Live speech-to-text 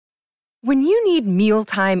When you need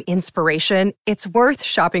mealtime inspiration, it's worth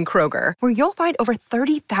shopping Kroger, where you'll find over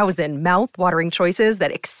 30,000 mouth-watering choices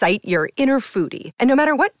that excite your inner foodie. And no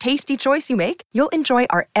matter what tasty choice you make, you'll enjoy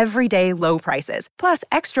our everyday low prices, plus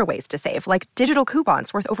extra ways to save, like digital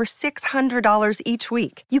coupons worth over $600 each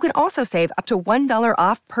week. You can also save up to $1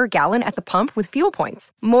 off per gallon at the pump with fuel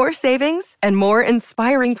points. More savings and more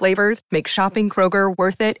inspiring flavors make shopping Kroger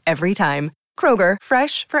worth it every time. Kroger,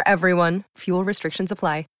 fresh for everyone. Fuel restrictions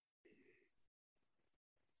apply.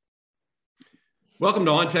 Welcome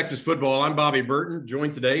to On Texas Football. I'm Bobby Burton,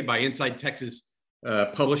 joined today by Inside Texas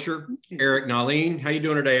publisher Eric Nahlin. How you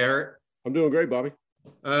doing today, Eric? I'm doing great, Bobby.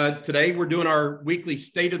 Today we're doing our weekly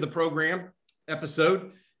State of the Program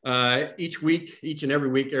episode. Each and every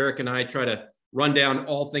week, Eric and I try to run down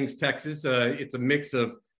all things Texas. It's a mix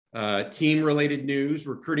of team-related news,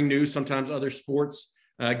 recruiting news, sometimes other sports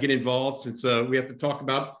get involved, since we have to talk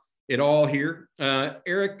about it all here.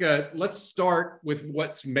 Eric, let's start with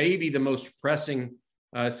what's maybe the most pressing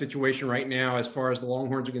situation right now as far as the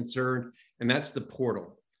Longhorns are concerned, and that's the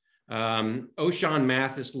portal. Ochaun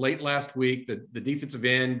Mathis, late last week, the defensive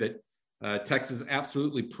end that Texas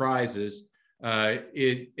absolutely prizes,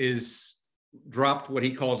 it is dropped what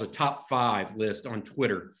he calls a top 5 list on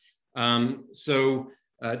Twitter. So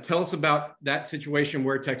tell us about that situation,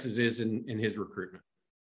 where Texas is in his recruitment.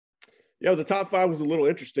 Yeah, the top 5 was a little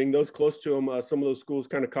interesting. Those close to him, some of those schools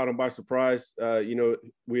kind of caught him by surprise.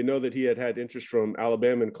 We know that he had interest from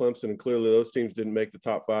Alabama and Clemson, and clearly those teams didn't make the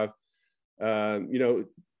top 5. I'm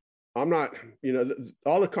not,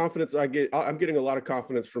 all the confidence I get, I'm getting a lot of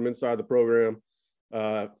confidence from inside the program,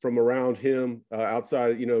 from around him,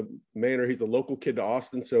 outside, Manor. He's a local kid to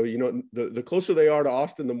Austin. So, the closer they are to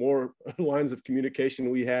Austin, the more lines of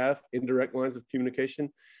communication we have, indirect lines of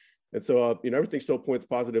communication. And so, everything still points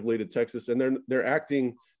positively to Texas, and they're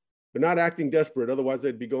not acting desperate. Otherwise,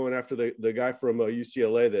 they'd be going after the guy from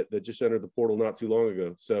UCLA that just entered the portal not too long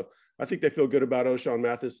ago. So I think they feel good about Ochaun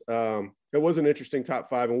Mathis. It was an interesting top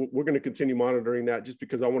 5, and we're going to continue monitoring that, just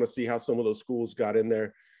because I want to see how some of those schools got in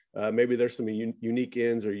there. Maybe there's some unique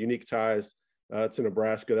ends or unique ties to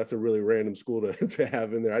Nebraska. That's a really random school to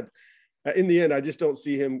have in there. In the end, I just don't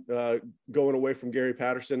see him going away from Gary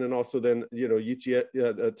Patterson, and also then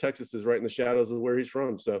Texas is right in the shadows of where he's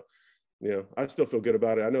from. So, I still feel good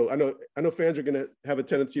about it. I know fans are going to have a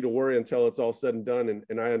tendency to worry until it's all said and done,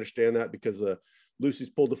 and I understand that, because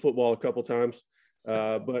Lucy's pulled the football a couple times,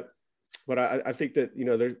 but I think that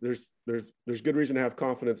there's good reason to have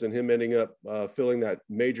confidence in him ending up filling that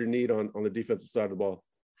major need on the defensive side of the ball.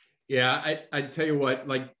 Yeah, I tell you what,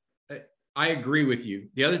 I agree with you.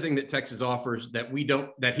 The other thing that Texas offers that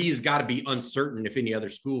he's got to be uncertain if any other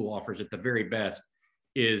school offers at the very best,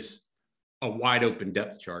 is a wide open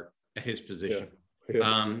depth chart at his position.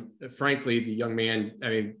 Yeah. Frankly, the young man, I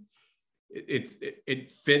mean,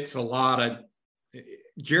 it fits a lot of,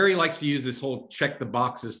 Jerry likes to use this whole check the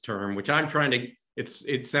boxes term, which I'm trying to,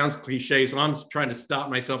 it sounds cliche, so I'm trying to stop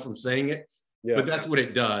myself from saying it. Yeah. But that's what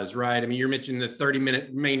it does, right? I mean, you're mentioning the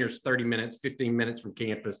 30-minute, Mainer's 30 minutes, 15 minutes from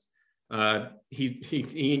campus.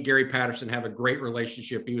 He and Gary Patterson have a great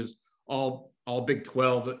relationship. He was all Big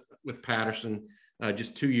 12 with Patterson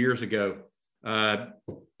just 2 years ago.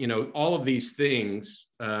 All of these things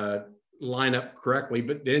line up correctly,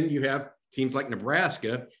 but then you have teams like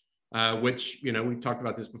Nebraska, which, we've talked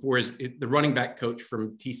about this before, the running back coach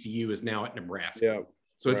from TCU is now at Nebraska. Yeah,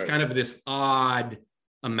 so it's kind of this odd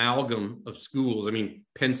amalgam of schools. I mean,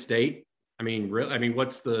 Penn State,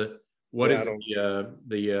 what is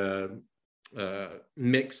the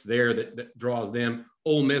mix there that draws them?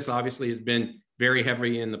 Ole Miss obviously has been very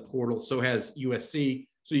heavy in the portal. So has USC.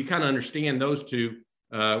 So you kind of understand those two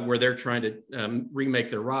where they're trying to remake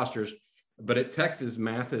their rosters. But at Texas,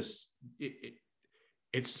 Mathis,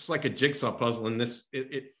 it's like a jigsaw puzzle, and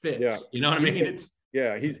it fits. Yeah. You know what I mean?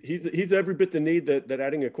 He's every bit the need that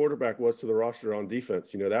adding a quarterback was to the roster on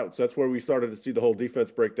defense. That's where we started to see the whole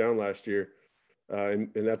defense break down last year. And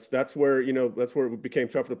that's where it became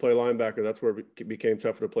tougher to play linebacker. That's where it became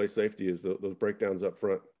tougher to play safety, is those breakdowns up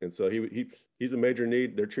front. And so he's a major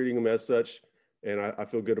need. They're treating him as such, and I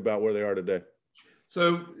feel good about where they are today.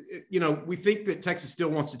 So, we think that Texas still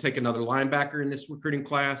wants to take another linebacker in this recruiting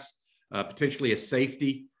class, potentially a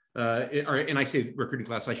safety, and I say recruiting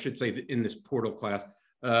class, I should say in this portal class,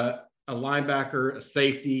 a linebacker, a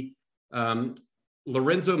safety.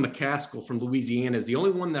 Lorenzo McCaskill from Louisiana is the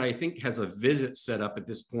only one that I think has a visit set up at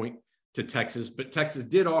this point to Texas, but Texas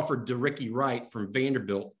did offer DeRicky Wright from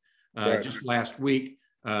Vanderbilt just last week,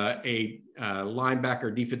 a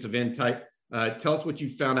linebacker, defensive end type. Tell us what you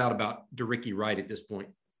found out about DeRicky Wright at this point.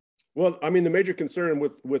 Well, I mean, the major concern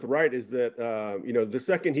with Wright is that, the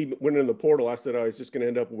second he went in the portal, I said, oh, he's just going to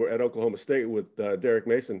end up at Oklahoma State with Derek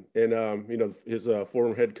Mason and, his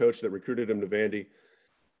former head coach that recruited him to Vandy.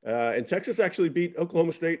 And Texas actually beat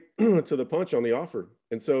Oklahoma State to the punch on the offer.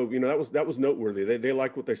 And so, that was noteworthy. They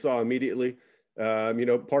liked what they saw immediately.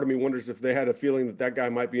 Part of me wonders if they had a feeling that guy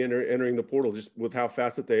might be entering the portal just with how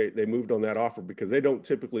fast that they moved on that offer, because they don't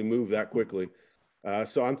typically move that quickly.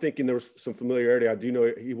 So I'm thinking there was some familiarity. I do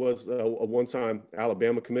know he was a one-time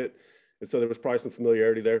Alabama commit, and so there was probably some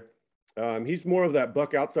familiarity there. He's more of that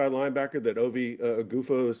buck outside linebacker that Ovi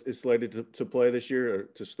Agufo is slated to play this year or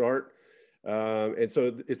to start. And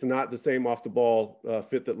so it's not the same off the ball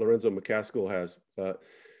fit that Lorenzo McCaskill has.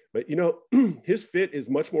 But his fit is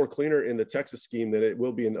much more cleaner in the Texas scheme than it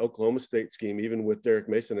will be in the Oklahoma State scheme, even with Derek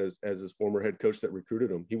Mason as his former head coach that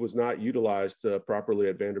recruited him. He was not utilized properly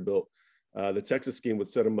at Vanderbilt. The Texas scheme would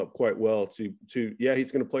set him up quite well to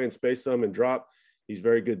he's going to play in space some and drop. He's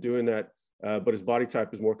very good doing that, but his body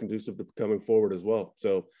type is more conducive to coming forward as well.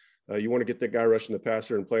 So you want to get that guy rushing the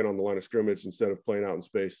passer and playing on the line of scrimmage instead of playing out in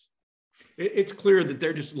space. It's clear that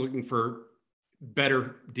they're just looking for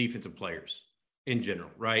better defensive players in general,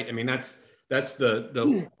 right? I mean, that's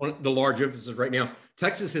the large emphasis right now.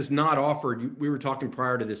 Texas has not offered. We were talking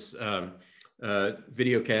prior to this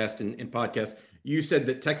video cast and podcast. You said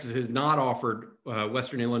that Texas has not offered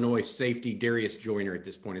Western Illinois safety Darius Joyner at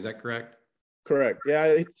this point. Is that correct? Correct. Yeah,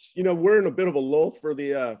 it's we're in a bit of a lull for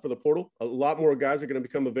the portal. A lot more guys are going to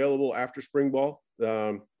become available after spring ball.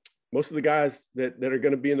 Most of the guys that are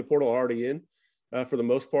going to be in the portal are already in for the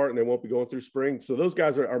most part, and they won't be going through spring. So those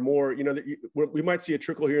guys are more. We might see a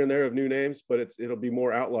trickle here and there of new names, but it'll be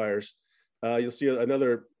more outliers. You'll see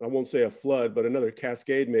another. I won't say a flood, but another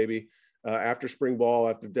cascade maybe. After spring ball,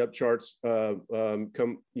 after depth charts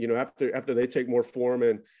come, after they take more form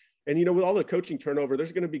and with all the coaching turnover,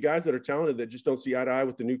 there's going to be guys that are talented that just don't see eye to eye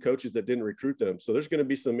with the new coaches that didn't recruit them. So there's going to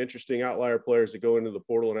be some interesting outlier players that go into the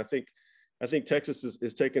portal. And I think Texas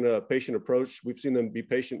is taking a patient approach. We've seen them be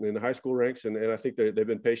patient in the high school ranks. And I think they've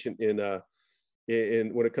been patient in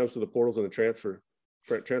when it comes to the portals and the transfer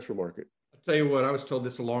market. I'll tell you what, I was told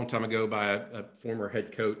this a long time ago by a former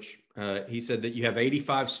head coach. He said that you have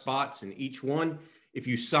 85 spots in each one. If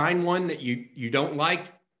you sign one that you don't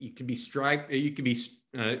like, you could be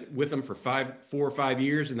with them for 4 or 5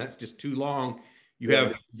 years, and that's just too long. You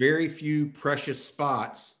have very few precious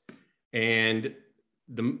spots, and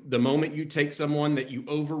the moment you take someone that you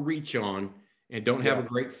overreach on and don't have a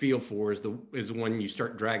great feel for is when you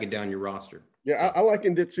start dragging down your roster. Yeah, I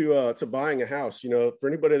likened it to buying a house. For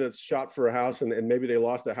anybody that's shot for a house and maybe they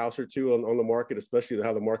lost a house or two on the market, especially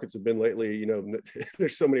how the markets have been lately,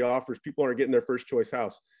 there's so many offers. People aren't getting their first choice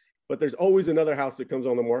house, but there's always another house that comes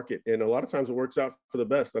on the market. And a lot of times it works out for the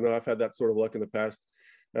best. I know I've had that sort of luck in the past.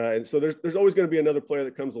 And so there's always going to be another player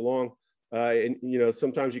that comes along. And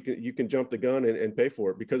sometimes you can jump the gun and pay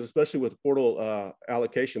for it, because especially with portal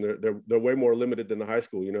allocation, they're way more limited than the high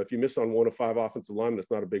school. If you miss on 1 of 5 offensive linemen,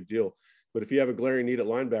 it's not a big deal. But if you have a glaring need at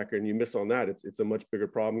linebacker and you miss on that, it's a much bigger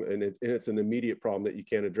problem, and it's an immediate problem that you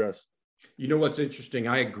can't address. You know what's interesting?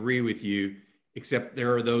 I agree with you, except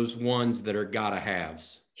there are those ones that are gotta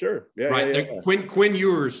haves. Sure. Yeah. Right. Yeah. Quinn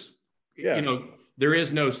Ewers. Yeah. There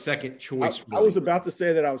is no second choice. I was about to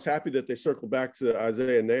say that I was happy that they circled back to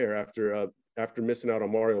Isaiah Nair after missing out on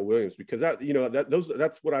Mario Williams, because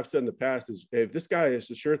that's what I've said in the past is, if this guy is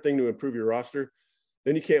a sure thing to improve your roster,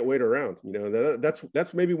 then you can't wait around.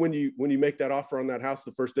 That's maybe when you make that offer on that house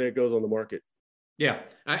the first day it goes on the market. Yeah,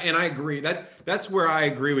 and I agree. That's where I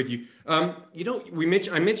agree with you. I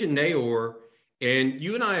mentioned Naor, and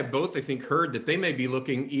you and I have both, I think, heard that they may be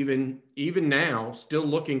looking even now, still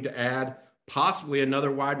looking to add possibly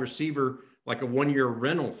another wide receiver, like a 1-year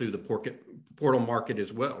rental through the portal market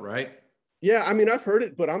as well, right? Yeah, I mean, I've heard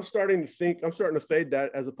it, but I'm starting to fade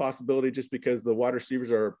that as a possibility, just because the wide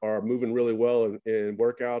receivers are moving really well in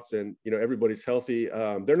workouts, and everybody's healthy.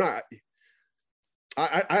 They're not.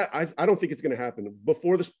 I don't think it's going to happen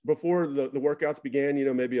before the workouts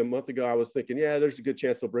began. Maybe a month ago, I was thinking, yeah, there's a good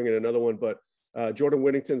chance they'll bring in another one, but Jordan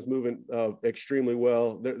Whittington's moving extremely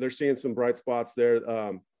well. They're seeing some bright spots there.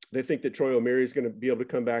 They think that Troy O'Meary is going to be able to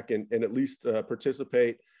come back and at least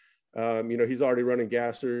participate. He's already running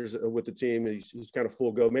gassers with the team. He's kind of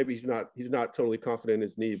full go. Maybe he's not totally confident in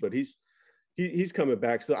his knee, but he's coming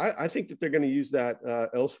back. So I think that they're going to use that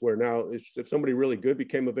elsewhere. Now, if somebody really good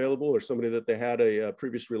became available, or somebody that they had a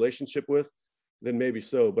previous relationship with, then maybe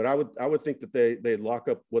so. But I would think that they lock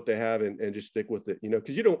up what they have and just stick with it.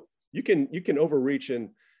 Because you can overreach and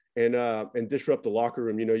and disrupt the locker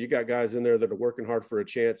room. You got guys in there that are working hard for a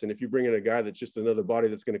chance. And if you bring in a guy that's just another body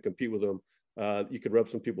that's going to compete with them, you could rub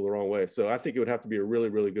some people the wrong way. So I think it would have to be a really,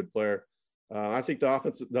 really good player. I think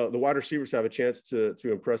the wide receivers have a chance to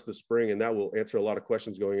impress this spring, and that will answer a lot of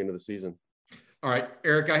questions going into the season. All right,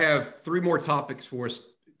 Eric, I have 3 more topics for us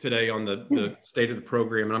today on the state of the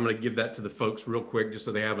program, and I'm going to give that to the folks real quick just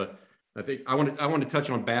so they have I think I want to touch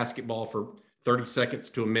on basketball for 30 seconds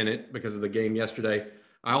to a minute because of the game yesterday.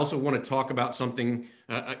 I also want to talk about something.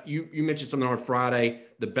 You mentioned something on Friday,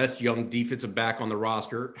 the best young defensive back on the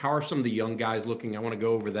roster. How are some of the young guys looking? I want to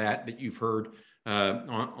go over that you've heard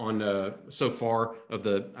on so far of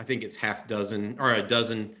I think it's half dozen or a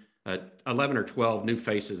dozen, 11 or 12 new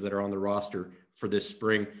faces that are on the roster for this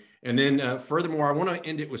spring. And then furthermore, I want to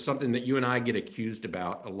end it with something that you and I get accused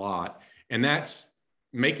about a lot, and that's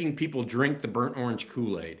making people drink the burnt orange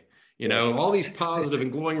Kool-Aid. All these positive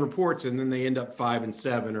and glowing reports, and then they end up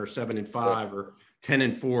 5-7 or 7-5 or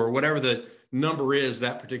 10-4, or whatever the number is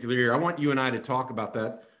that particular year. I want you and I to talk about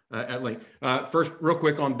that at length. First, real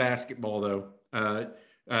quick on basketball, though.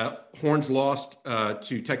 Horns lost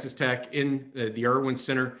to Texas Tech in the Irwin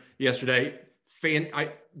Center yesterday.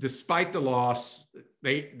 Despite the loss,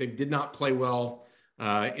 they did not play well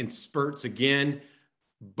in spurts again,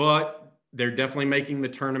 but they're definitely making the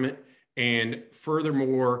tournament. And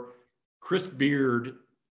furthermore, Chris Beard,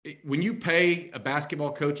 when you pay a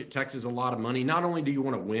basketball coach at Texas a lot of money, not only do you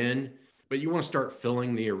want to win, but you want to start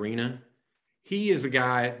filling the arena. He is a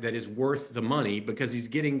guy that is worth the money because he's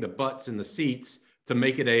getting the butts in the seats to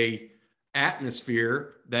make it a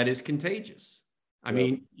atmosphere that is contagious. I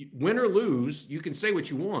mean, win or lose, you can say what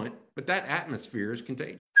you want, but that atmosphere is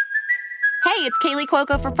contagious. Hey, it's Kaylee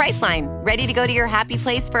Cuoco for Priceline. Ready to go to your happy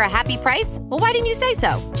place for a happy price? Well, why didn't you say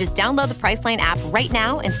so? Just download the Priceline app right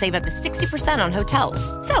now and save up to 60% on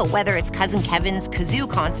hotels. So whether it's Cousin Kevin's Kazoo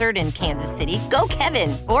Concert in Kansas City, go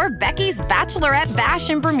Kevin, or Becky's Bachelorette Bash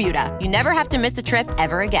in Bermuda, you never have to miss a trip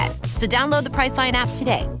ever again. So download the Priceline app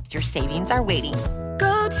today. Your savings are waiting.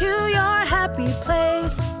 Go to your happy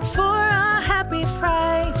place for a happy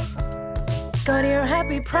price. Go to your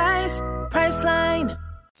happy price, Priceline.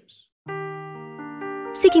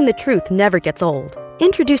 Seeking the truth never gets old.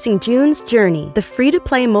 Introducing June's Journey, the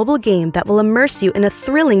free-to-play mobile game that will immerse you in a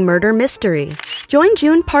thrilling murder mystery. Join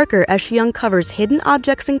June Parker as she uncovers hidden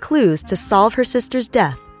objects and clues to solve her sister's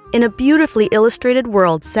death in a beautifully illustrated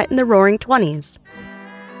world set in the Roaring '20s.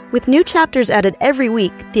 With new chapters added every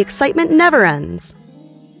week, the excitement never ends.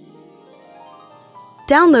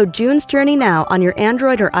 Download June's Journey now on your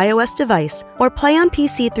Android or iOS device, or play on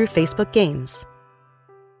PC through Facebook Games.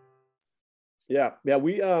 Yeah. I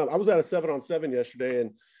was at a 7-on-7 yesterday,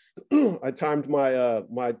 and I timed my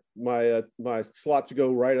slot to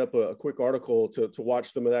go write up a quick article to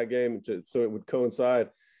watch some of that game so it would coincide.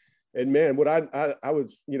 And man, what I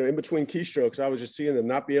was, in between keystrokes, I was just seeing them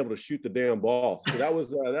not be able to shoot the damn ball. So that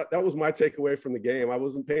was that was my takeaway from the game. I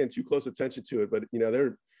wasn't paying too close attention to it, but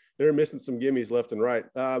they're missing some gimmies left and right.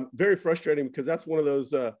 Very frustrating because that's one of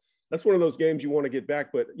those games you want to get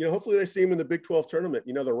back. But, hopefully they see him in the Big 12 tournament.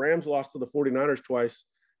 The Rams lost to the 49ers twice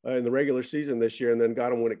in the regular season this year and then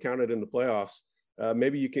got them when it counted in the playoffs.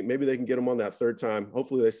 Maybe they can get them on that third time.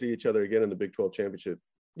 Hopefully they see each other again in the Big 12 championship.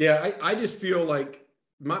 Yeah, I just feel like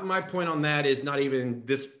my point on that is not even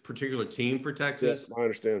this particular team for Texas. Yes, I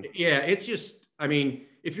understand. Yeah, it's just,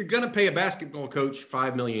 if you're going to pay a basketball coach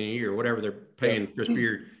 $5 million a year, whatever they're paying Chris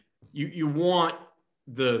Beard, you want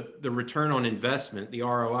the return on investment, the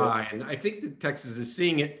ROI. And I think that Texas is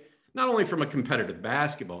seeing it not only from a competitive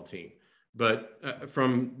basketball team, but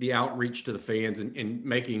from the outreach to the fans and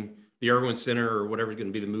making the Irwin Center or whatever is going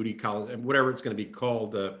to be the Moody College and whatever it's going to be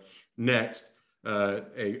called next,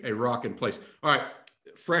 a rocking place. All right,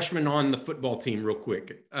 freshman on the football team real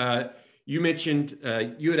quick. You mentioned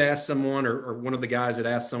you had asked someone or one of the guys had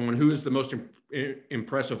asked someone who is the most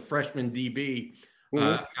impressive freshman DB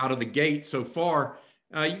out of the gate so far.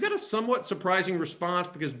 You got a somewhat surprising response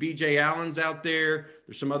because BJ Allen's out there.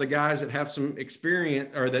 There's some other guys that have some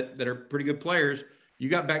experience or that are pretty good players. You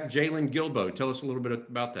got back Jalen Gilbo. Tell us a little bit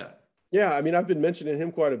about that. Yeah, I've been mentioning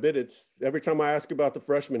him quite a bit. It's every time I ask about the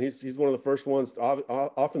freshman, he's one of the first ones,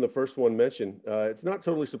 often the first one mentioned. It's not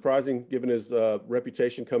totally surprising given his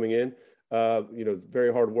reputation coming in.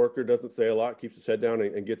 Very hard worker, doesn't say a lot, keeps his head down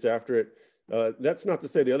and gets after it. That's not to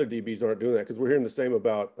say the other DBs aren't doing that because we're hearing the same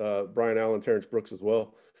about Brian Allen, Terrence Brooks as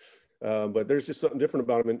well. But there's just something different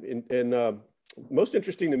about him. And most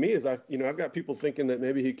interesting to me is I've got people thinking that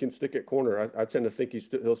maybe he can stick at corner. I tend to think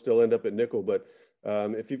he'll still end up at nickel. But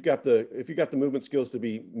if you've got the movement skills to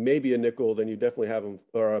be maybe a nickel, then you definitely have him,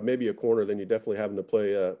 or maybe a corner, then you definitely have him to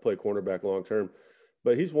play cornerback long term.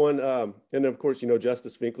 but he's one. And then of course,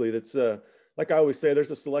 Justice Finkley. That's like I always say,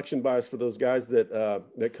 there's a selection bias for those guys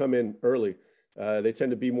that come in early. They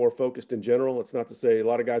tend to be more focused in general. It's not to say a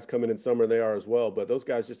lot of guys come in summer and they are as well, but those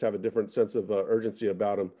guys just have a different sense of urgency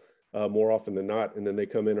about them more often than not. And then they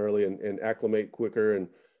come in early and acclimate quicker. And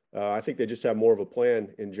I think they just have more of a plan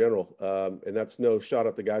in general. And that's no shot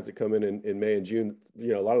at the guys that come in May and June.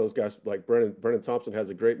 A lot of those guys like Brennan Thompson has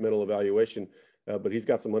a great mental evaluation, but he's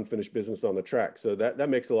got some unfinished business on the track. So that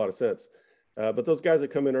makes a lot of sense. But those guys that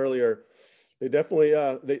come in earlier, they definitely,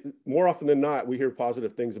 more often than not, we hear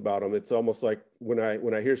positive things about them. It's almost like when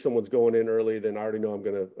I hear someone's going in early, then I already know I'm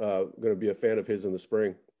gonna be a fan of his in the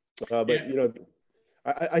spring.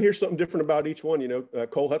 I hear something different about each one.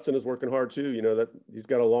 Cole Hudson is working hard too. That he's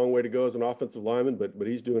got a long way to go as an offensive lineman, but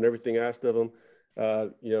he's doing everything asked of him.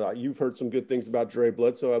 You've heard some good things about Dre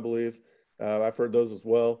Bledsoe, I believe. I've heard those as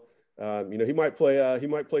well. He might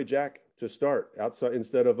play Jack to start outside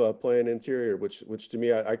instead of playing interior, which to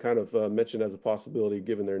me I kind of mentioned as a possibility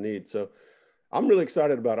given their need. So I'm really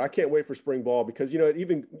excited about it. I can't wait for spring ball because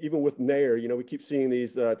even with Nair, we keep seeing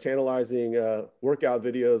these tantalizing workout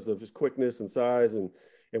videos of his quickness and size, and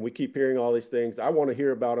we keep hearing all these things. I want to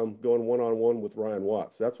hear about him going one-on-one with Ryan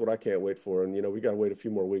Watts. That's what I can't wait for, and we got to wait a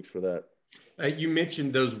few more weeks for that. You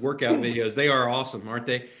mentioned those workout videos. They are awesome, aren't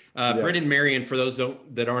they? Brendan Marion, for those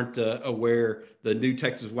that aren't aware, the new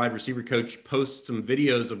Texas wide receiver coach, posts some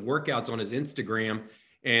videos of workouts on his Instagram,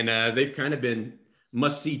 and they've kind of been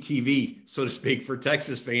must-see TV, so to speak, for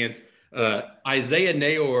Texas fans. Isaiah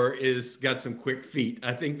Nayor is got some quick feet.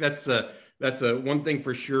 I think that's a one thing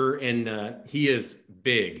for sure, and he is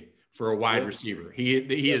big for a wide receiver.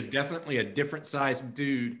 He is definitely a different size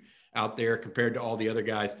dude out there compared to all the other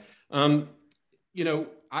guys.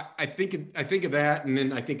 I think of that, and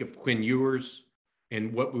then I think of Quinn Ewers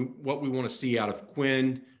and what we want to see out of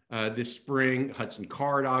Quinn this spring. Hudson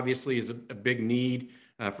Card obviously is a big need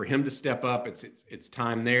for him to step up. It's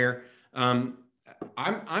time there.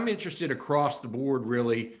 I'm interested across the board,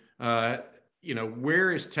 really.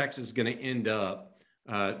 Where is Texas going to end up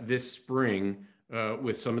this spring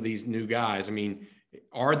with some of these new guys? I mean,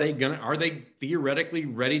 are they theoretically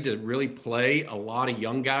ready to really play a lot of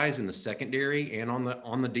young guys in the secondary and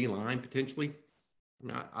on the D line potentially?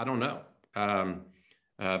 I don't know.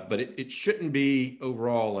 But it shouldn't be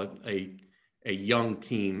overall a young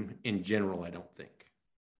team in general, I don't think.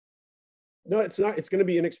 No, it's not. It's going to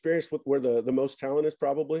be inexperienced with where the most talent is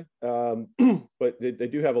probably. But they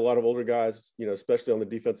do have a lot of older guys, especially on the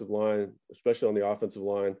defensive line, especially on the offensive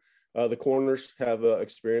line. The corners have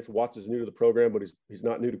experience. Watts is new to the program, but he's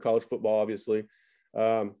not new to college football, obviously.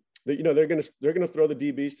 They're going to throw the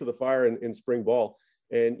DBs to the fire in spring ball.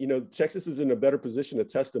 And, Texas is in a better position to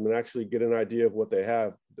test them and actually get an idea of what they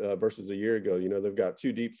have versus a year ago. They've got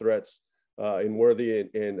two deep threats in Worthy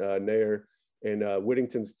and Nair. And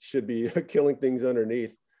Whittington should be killing things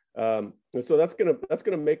underneath, and so that's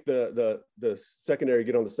gonna make the secondary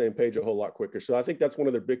get on the same page a whole lot quicker. So I think that's one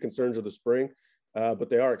of their big concerns of the spring.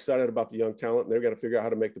 But they are excited about the young talent, and they've got to figure out how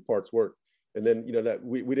to make the parts work. And then that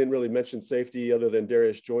we didn't really mention safety other than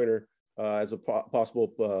Darius Joyner as a possible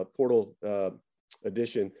portal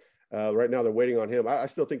addition. Right now they're waiting on him. I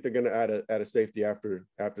still think they're going to add a safety after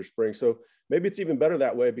spring. So maybe it's even better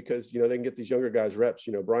that way because, they can get these younger guys reps.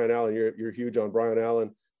 Brian Allen, you're huge on Brian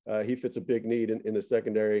Allen. He fits a big need in the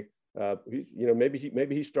secondary.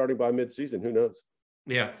 Maybe he's starting by midseason. Who knows?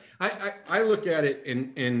 Yeah. I look at it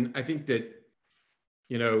and I think that,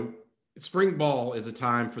 spring ball is a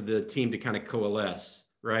time for the team to kind of coalesce,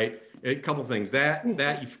 right? A couple things that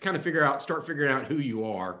you kind of start figuring out who you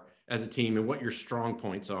are as a team and what your strong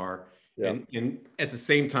points are. Yeah. And at the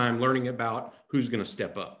same time, learning about who's going to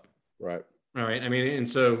step up. Right. All right. I mean, and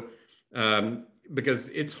so, because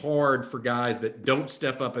it's hard for guys that don't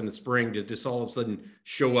step up in the spring to just all of a sudden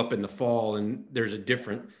show up in the fall. And there's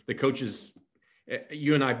the coaches,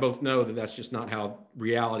 you and I both know that that's just not how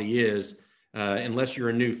reality is. Unless you're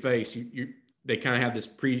a new face, they kind of have this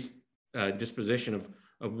predisposition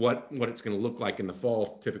of what it's going to look like in the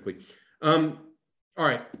fall, typically. All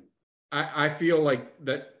right. I feel like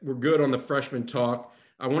that we're good on the freshman talk.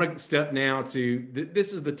 I want to step now to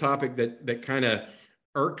this is the topic that kind of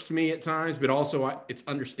irks me at times, but also it's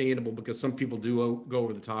understandable because some people do go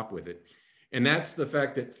over the top with it. And that's the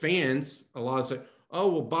fact that fans, a lot of say, oh,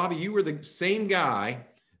 well, Bobby, you were the same guy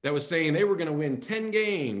that was saying they were going to win 10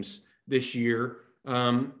 games this year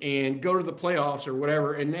and go to the playoffs or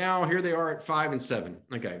whatever. And now here they are at 5-7.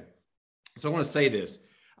 Okay. So I want to say this.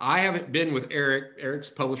 I haven't been with Eric. Eric's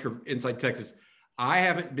publisher of Inside Texas. I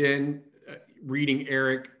haven't been reading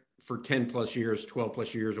Eric for 10 plus years, 12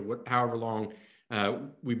 plus years, or however long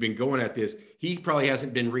we've been going at this. He probably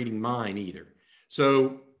hasn't been reading mine either.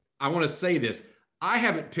 So I want to say this. I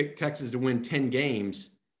haven't picked Texas to win 10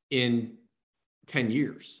 games in 10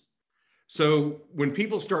 years. So when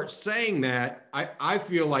people start saying that, I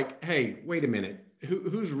feel like, hey, wait a minute.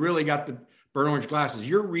 Who's really got the burnt orange glasses?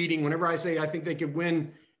 You're reading whenever I say I think they could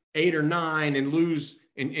win 8 or 9 and lose.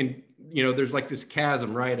 And there's like this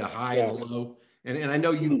chasm, right? A high and a low. And I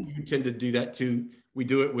know you tend to do that too. We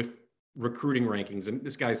do it with recruiting rankings, and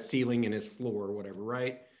this guy's ceiling and his floor or whatever,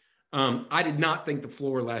 right? I did not think the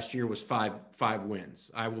floor last year was five wins.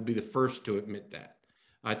 I will be the first to admit that.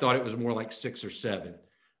 I thought it was more like 6 or 7.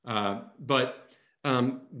 But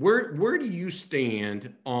where do you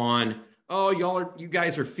stand on, you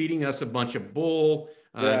guys are feeding us a bunch of bull.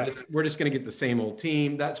 We're just going to get the same old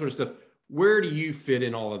team, that sort of stuff. Where do you fit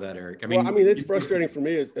in all of that, Eric? It's frustrating for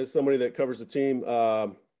me as somebody that covers the team.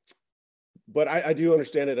 But I do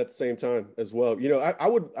understand it at the same time as well. I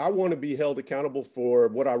want to be held accountable for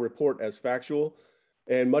what I report as factual,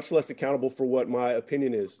 and much less accountable for what my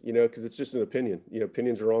opinion is, because it's just an opinion.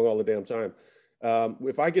 Opinions are wrong all the damn time.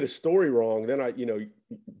 If I get a story wrong, then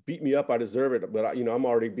beat me up, I deserve it. But I'm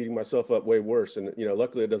already beating myself up way worse. And,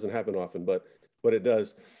 luckily it doesn't happen often, but it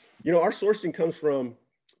does. Our sourcing comes from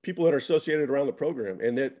people that are associated around the program,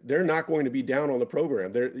 and that they're not going to be down on the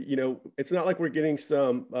program. It's not like we're getting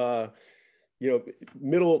some,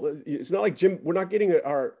 it's not like we're not getting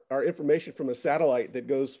our information from a satellite that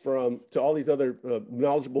goes to all these other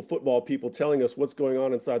knowledgeable football people telling us what's going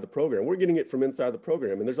on inside the program. We're getting it from inside the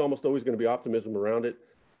program, and there's almost always going to be optimism around it.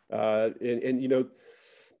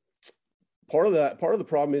 Part of the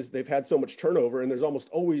problem is they've had so much turnover, and there's almost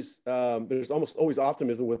always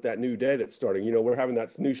optimism with that new day that's starting. We're having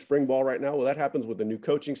that new spring ball right now. Well, that happens with the new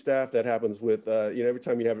coaching staff. That happens with every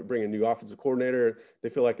time you have it bring a new offensive coordinator, they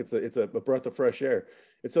feel like it's a breath of fresh air.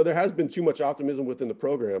 And so there has been too much optimism within the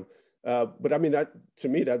program. But that to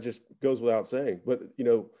me, that just goes without saying. But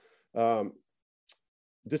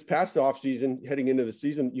this past offseason, heading into the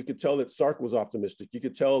season, you could tell that Sark was optimistic. You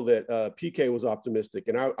could tell that PK was optimistic.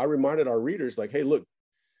 And I reminded our readers, like, hey, look,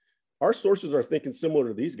 our sources are thinking similar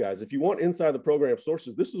to these guys. If you want inside the program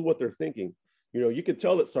sources, this is what they're thinking. You could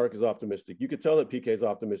tell that Sark is optimistic. You could tell that PK is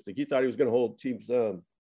optimistic. He thought he was going to hold teams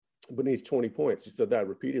beneath 20 points. He said that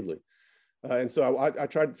repeatedly. And so I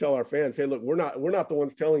tried to tell our fans, hey, look, we're not the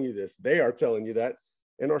ones telling you this. They are telling you that.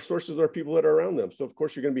 And our sources are people that are around them. So, of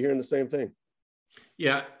course, you're going to be hearing the same thing.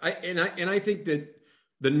 Yeah, I think that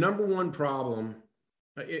the number one problem.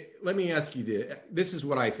 Let me ask you this. This is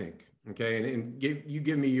what I think. Okay, and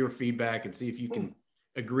give me your feedback and see if you can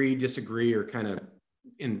agree, disagree, or kind of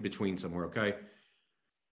in between somewhere. Okay.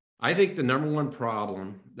 I think the number one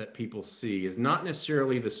problem that people see is not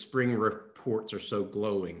necessarily the spring reports are so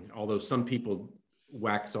glowing, although some people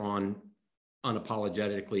wax on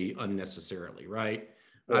unapologetically unnecessarily, right?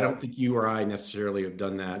 I don't think you or I necessarily have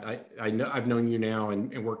done that. I know I've known you now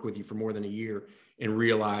and worked with you for more than a year and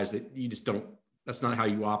realized that you just don't, that's not how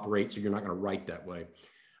you operate. So you're not going to write that way.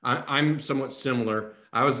 I'm somewhat similar.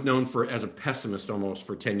 I was known as a pessimist almost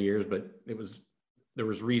for 10 years, but there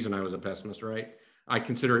was reason I was a pessimist, right? I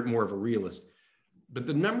consider it more of a realist. But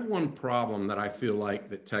the number one problem that I feel like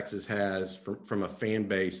that Texas has from a fan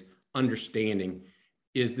base understanding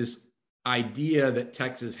is this idea that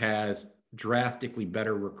Texas has drastically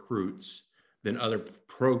better recruits than other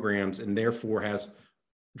programs and therefore has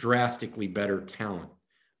drastically better talent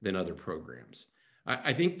than other programs.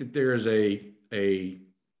 I think that there's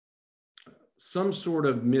some sort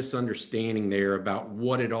of misunderstanding there about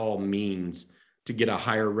what it all means to get a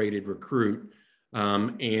higher rated recruit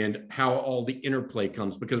and how all the interplay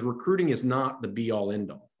comes, because recruiting is not the be all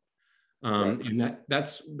end all. Right. And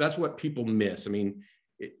that's what people miss. I mean,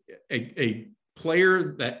 a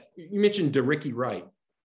player that you mentioned, DeRicky Wright,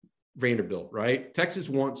 Vanderbilt, right? Texas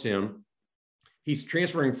wants him. He's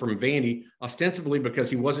transferring from Vandy ostensibly because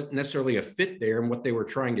he wasn't necessarily a fit there and what they were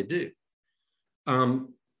trying to do.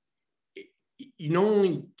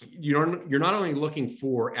 You're not only looking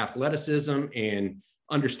for athleticism and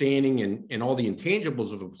understanding and all the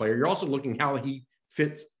intangibles of a player, you're also looking how he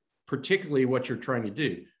fits particularly what you're trying to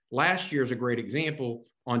do. Last year's a great example.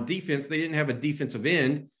 On defense, they didn't have a defensive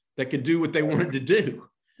end that could do what they wanted to do.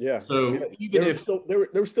 Yeah. So even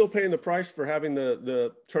they were still paying the price for having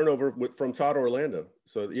the turnover from Todd Orlando.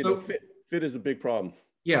 So fit is a big problem.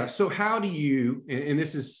 Yeah. So how do you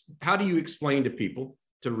explain to people,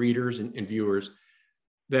 to readers and viewers,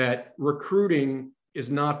 that recruiting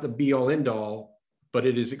is not the be all end all, but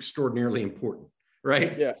it is extraordinarily important,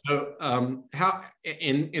 right? Yeah. So how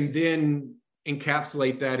and then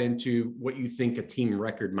encapsulate that into what you think a team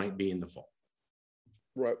record might be in the fall.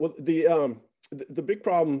 Right. Well, the big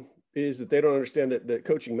problem is that they don't understand that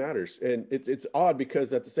coaching matters. And it's odd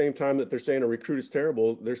because at the same time that they're saying a recruit is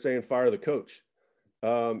terrible, they're saying fire the coach.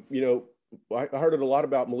 You know, I heard it a lot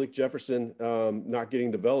about Malik Jefferson not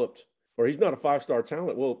getting developed, or he's not a 5-star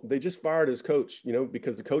talent. Well, they just fired his coach, you know,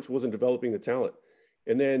 because the coach wasn't developing the talent.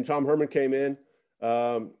 And then Tom Herman came in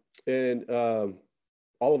and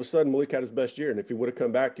all of a sudden Malik had his best year. And if he would have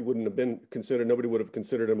come back, he wouldn't have been considered, nobody would have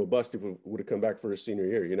considered him a bust if he would have come back for his senior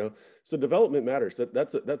year, you know? So development matters.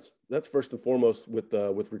 That's first and foremost with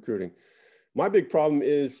recruiting. My big problem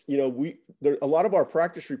is, you know, a lot of our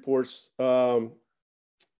practice reports,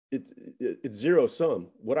 it's zero sum.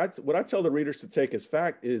 What I tell the readers to take as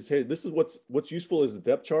fact is, hey, this is what's useful is the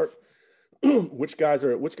depth chart. which guys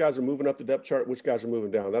are moving up the depth chart, which guys are moving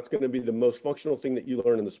down. That's going to be the most functional thing that you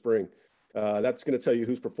learn in the spring. That's going to tell you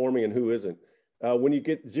who's performing and who isn't. When you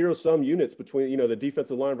get zero sum units between, you know, the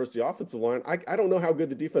defensive line versus the offensive line, I don't know how good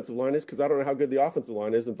the defensive line is because I don't know how good the offensive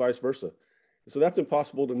line is and vice versa. So that's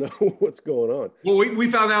impossible to know what's going on. Well, we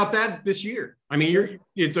found out that this year. I mean,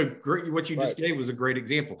 it's a great, what you just gave was a great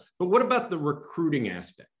example. But what about the recruiting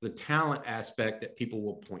aspect, the talent aspect that people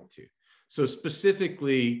will point to? So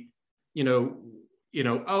specifically, you know,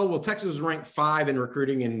 oh, well, Texas was ranked 5 in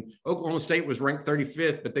recruiting and Oklahoma State was ranked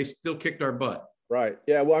 35th, but they still kicked our butt. Right.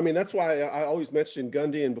 Yeah. Well, I mean, that's why I always mentioned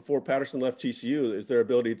Gundy and before Patterson left TCU is their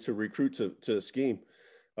ability to recruit to scheme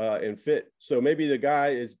and fit. So maybe the guy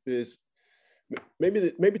is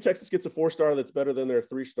maybe Texas gets a 4-star that's better than their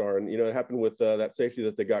 3-star. And, you know, it happened with that safety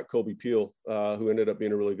that they got, Kobe Peel, who ended up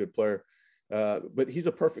being a really good player. But he's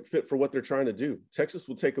a perfect fit for what they're trying to do. Texas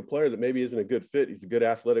will take a player that maybe isn't a good fit. He's a good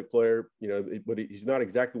athletic player, you know, but he's not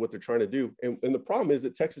exactly what they're trying to do. And the problem is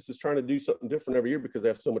that Texas is trying to do something different every year because they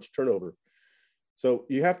have so much turnover. So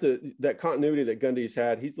you have to, that continuity that Gundy's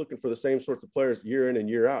had, he's looking for the same sorts of players year in and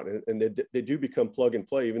year out. And they do become plug and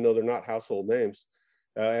play, even though they're not household names.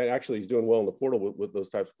 And actually he's doing well in the portal with those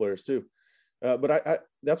types of players too. But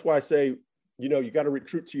that's why I say, you know, you got to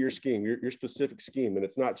recruit to your scheme, your specific scheme. And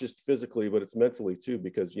it's not just physically, but it's mentally too,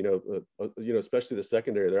 because, you know, especially the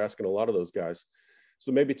secondary, they're asking a lot of those guys.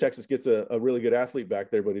 So maybe Texas gets a really good athlete back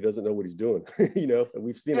there, but he doesn't know what he's doing, you know, and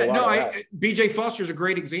we've seen a lot of that. BJ Foster's a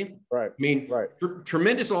great example. Right. I mean,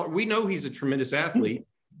 tremendous. We know he's a tremendous athlete.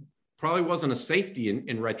 Probably wasn't a safety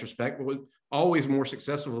in retrospect, but was always more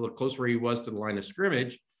successful the closer he was to the line of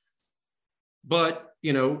scrimmage. But,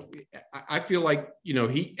 you know, I feel like, you know,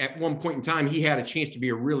 he, at one point in time, he had a chance to be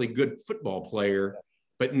a really good football player,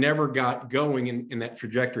 but never got going in that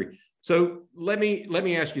trajectory. So let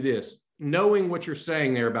me ask you this. Knowing what you're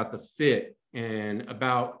saying there about the fit and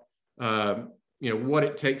about, you know, what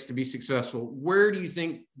it takes to be successful, where do you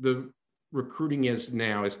think the recruiting is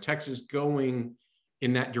now? Is Texas going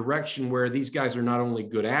in that direction where these guys are not only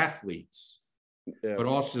good athletes, but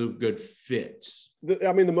also good fits?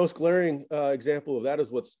 I mean, the most glaring example of that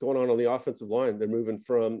is what's going on the offensive line. They're moving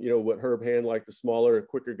from, you know, what Herb Hand, like the smaller,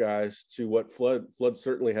 quicker guys, to what Flood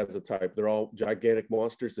certainly has a type. They're all gigantic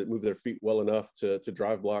monsters that move their feet well enough to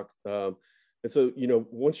drive block. And so, you know,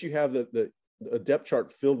 once you have a depth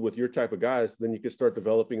chart filled with your type of guys, then you can start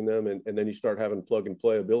developing them, and then you start having plug and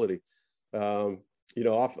play ability. You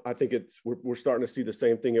know, I think we're starting to see the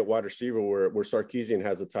same thing at wide receiver where Sarkisian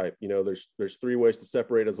has a type. You know, there's 3 ways to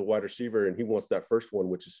separate as a wide receiver, and he wants that first one,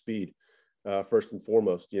 which is speed, first and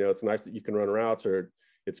foremost. You know, it's nice that you can run routes, or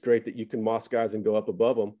it's great that you can moss guys and go up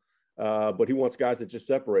above them, but he wants guys that just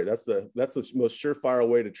separate. That's the most surefire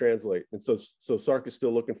way to translate. And so Sark is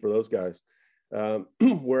still looking for those guys.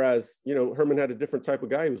 Whereas, you know, Herman had a different type of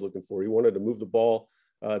guy he was looking for. He wanted to move the ball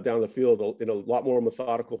down the field in a lot more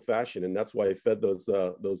methodical fashion, and that's why he fed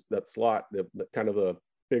that slot, the kind of a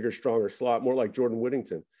bigger, stronger slot, more like Jordan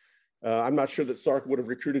Whittington. I'm not sure that Sark would have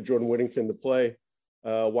recruited Jordan Whittington to play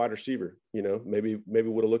wide receiver. You know, maybe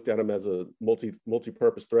would have looked at him as a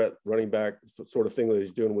multi-purpose threat, running back, sort of thing that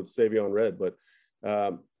he's doing with Savion Red. But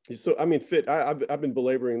so I mean, fit. I've been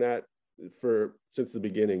belaboring that since the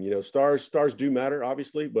beginning. You know, stars do matter,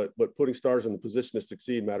 obviously, but putting stars in the position to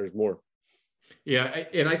succeed matters more. Yeah,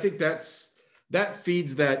 and I think that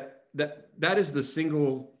feeds that is the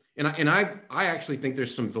single, and I actually think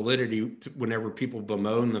there's some validity to whenever people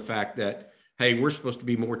bemoan the fact that, hey, we're supposed to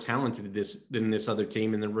be more talented than this other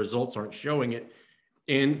team, and the results aren't showing it.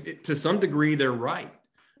 And to some degree, they're right.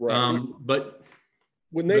 But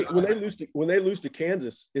when they lose to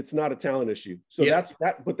Kansas, it's not a talent issue. So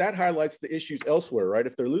but that highlights the issues elsewhere, right?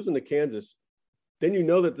 If they're losing to Kansas, then you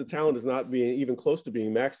know that the talent is not being even close to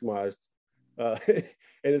being maximized.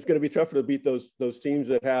 And it's going to be tougher to beat those teams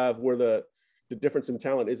that have where the difference in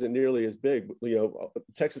talent isn't nearly as big. You know,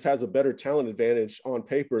 Texas has a better talent advantage on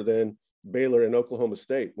paper than Baylor and Oklahoma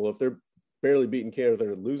State. Well, if they're barely beating Kansas,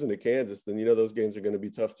 they're losing to Kansas, then, those games are going to be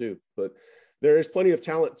tough too. But there is plenty of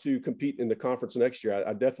talent to compete in the conference next year.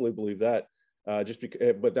 I definitely believe that.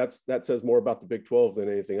 But that says more about the Big 12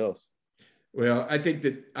 than anything else. Well, I think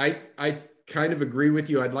that I kind of agree with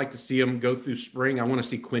you. I'd like to see them go through spring. I want to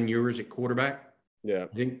see Quinn Ewers at quarterback. Yeah.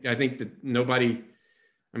 I think that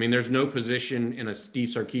there's no position in a Steve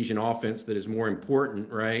Sarkisian offense that is more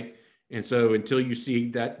important, right? And so until you see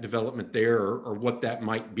that development there or what that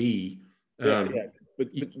might be. But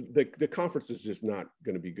the conference is just not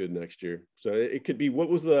going to be good next year. So it could be, what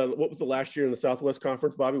was the last year in the Southwest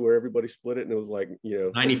Conference, Bobby, where everybody split it and it was like,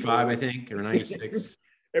 95, I think, or 96.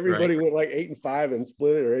 Everybody went like 8-5 and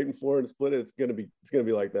split it, or 8-4 and split it. It's gonna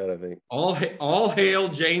be like that, I think. All hail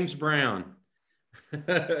James Brown,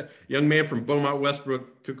 young man from Beaumont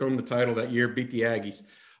Westbrook, took home the title that year, beat the Aggies.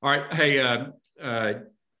 All right, hey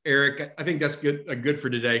Eric, I think that's good for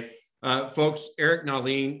today, folks. Eric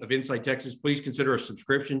Nahlin of Inside Texas. Please consider a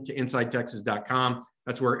subscription to InsideTexas.com.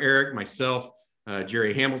 That's where Eric, myself,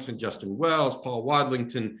 Jerry Hamilton, Justin Wells, Paul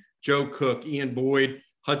Wadlington, Joe Cook, Ian Boyd,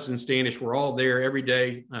 Hudson Standish, we're all there every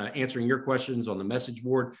day answering your questions on the message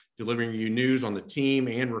board, delivering you news on the team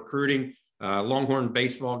and recruiting. Longhorn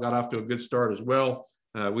baseball got off to a good start as well.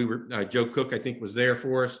 Joe Cook, I think, was there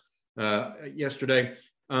for us yesterday.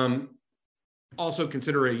 Also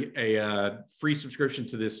consider a free subscription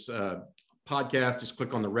to this podcast. Just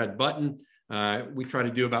click on the red button. We try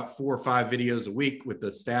to do about 4 or 5 videos a week with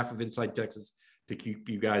the staff of Inside Texas to keep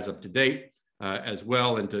you guys up to date as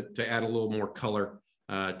well, and to add a little more color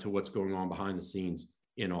to what's going on behind the scenes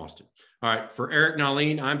in Austin. All right, for Eric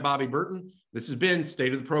Nahlin, I'm Bobby Burton. This has been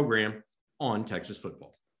State of the Program on Texas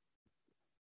Football.